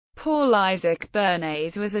Paul Isaac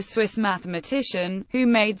Bernays was a Swiss mathematician, who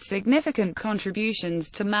made significant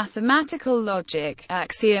contributions to mathematical logic,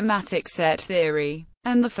 axiomatic set theory,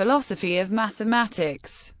 and the philosophy of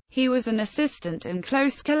mathematics. He was an assistant and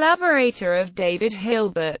close collaborator of David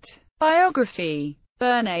Hilbert. Biography: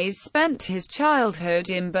 Bernays spent his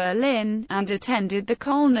childhood in Berlin, and attended the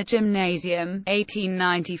Kölner Gymnasium,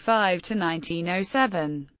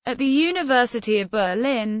 1895–1907. At the University of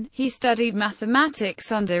Berlin, he studied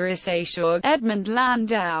mathematics under Isaac, Edmund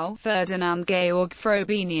Landau, Ferdinand Georg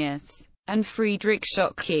Frobenius, and Friedrich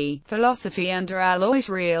Schottky, philosophy under Alois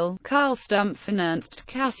Real, Carl Stumpf and Ernst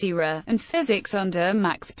Cassirer, and physics under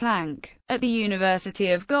Max Planck. At the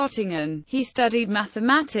University of Göttingen, he studied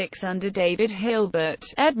mathematics under David Hilbert,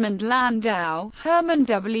 Edmund Landau, Hermann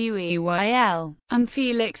Weyl, and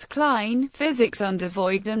Felix Klein, physics under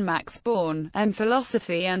Voigt and Max Born, and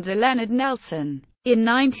philosophy under Leonard Nelson. In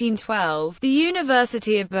 1912, the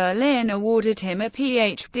University of Berlin awarded him a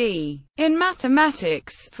Ph.D. in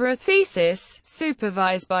mathematics, for a thesis,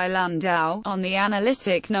 supervised by Landau, on the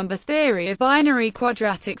analytic number theory of binary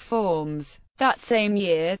quadratic forms. That same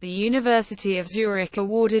year, the University of Zurich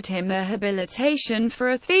awarded him the habilitation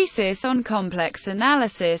for a thesis on complex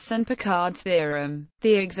analysis and Picard's theorem.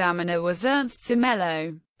 The examiner was Ernst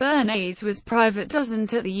Zumelo. Bernays was private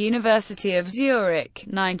docent at the University of Zurich,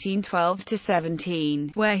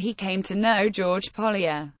 1912–17, where he came to know George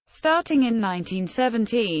Polya. Starting in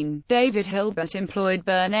 1917, David Hilbert employed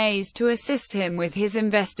Bernays to assist him with his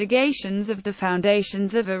investigations of the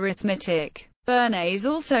foundations of arithmetic. Bernays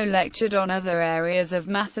also lectured on other areas of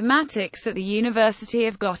mathematics at the University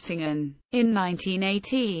of Göttingen. In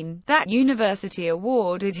 1918, that university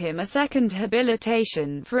awarded him a second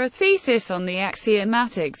habilitation for a thesis on the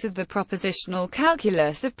axiomatics of the propositional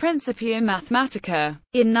calculus of Principia Mathematica.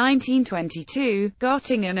 In 1922,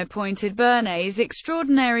 Göttingen appointed Bernays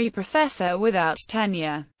extraordinary professor without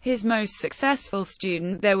tenure. His most successful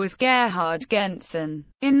student there was Gerhard Gentzen.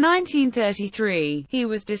 In 1933, he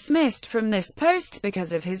was dismissed from this post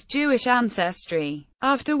because of his Jewish ancestry.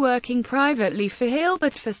 After working privately for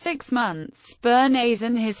Hilbert for 6 months, Bernays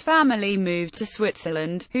and his family moved to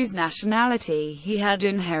Switzerland, whose nationality he had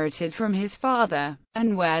inherited from his father,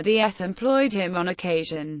 and where the ETH employed him on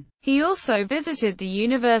occasion. He also visited the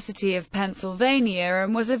University of Pennsylvania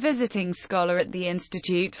and was a visiting scholar at the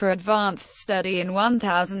Institute for Advanced Study in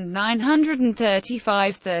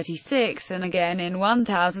 1935–36 and again in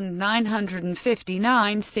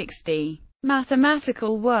 1959–60.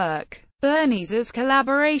 Mathematical work. Bernays'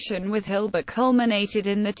 collaboration with Hilbert culminated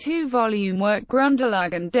in the 2-volume work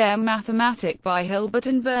Grundlagen der Mathematik by Hilbert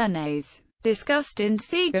and Bernays, discussed in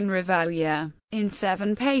Siegen Revelia. In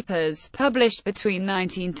 7 papers, published between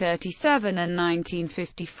 1937 and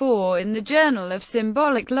 1954 in the Journal of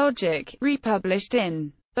Symbolic Logic, republished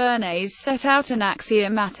in Bernays set out an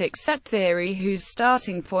axiomatic set theory whose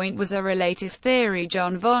starting point was a relative theory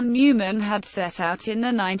John von Neumann had set out in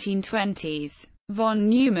the 1920s. Von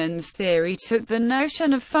Neumann's theory took the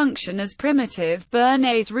notion of function as primitive.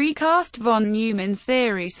 Bernays recast von Neumann's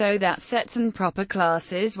theory so that sets and proper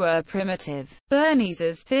classes were primitive.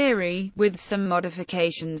 Bernays' theory, with some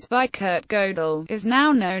modifications by Kurt Gödel, is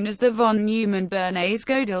now known as the von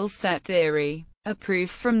Neumann-Bernays-Gödel set theory. A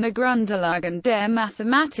proof from the Grundlagen der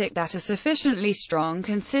Mathematik that a sufficiently strong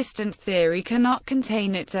consistent theory cannot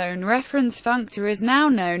contain its own reference functor is now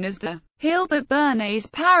known as the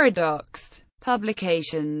Hilbert-Bernays paradox.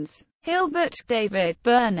 Publications: Hilbert, David,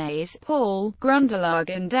 Bernays, Paul,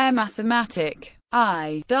 Grundlagen der Mathematik.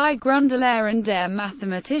 I. Die Grundlehren der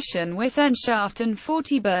mathematischen Wissenschaften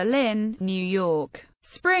 40 Berlin, New York.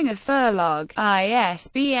 Springer Verlag,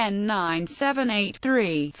 ISBN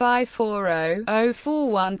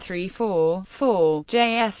 978-3-540-04134-4,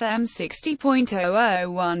 JFM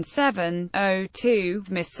 60.0017-02,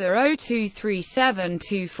 Mr.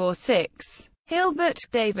 0237246. Hilbert,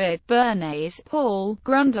 David, Bernays, Paul,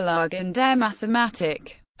 Grundlagen der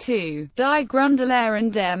Mathematik. 2. Die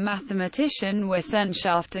Grundlehren der mathematischen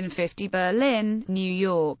Wissenschaften 50 Berlin, New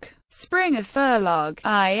York. Springer Verlag,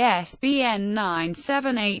 ISBN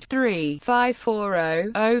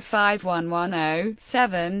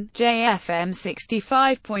 978-3-540-05110-7, JFM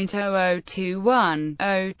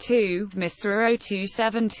 65.0021-02, Mr.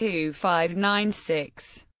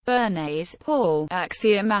 0272596. Bernays, Paul,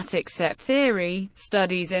 Axiomatic Set Theory,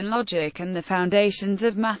 Studies in Logic and the Foundations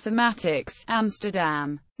of Mathematics,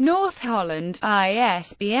 Amsterdam, North Holland,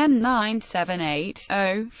 ISBN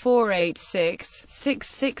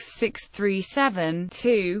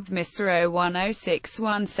 978-0486-666372, Mr.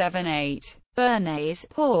 0106178. Bernays,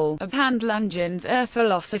 Paul, Abhandlungen zur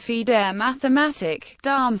Philosophie der Mathematik,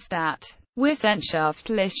 Darmstadt.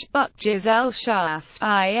 Wissenschaftliche Buchgesellschaft,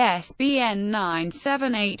 ISBN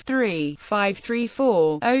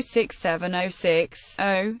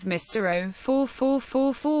 9783534-06706-0, Mr.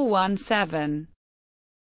 0444417.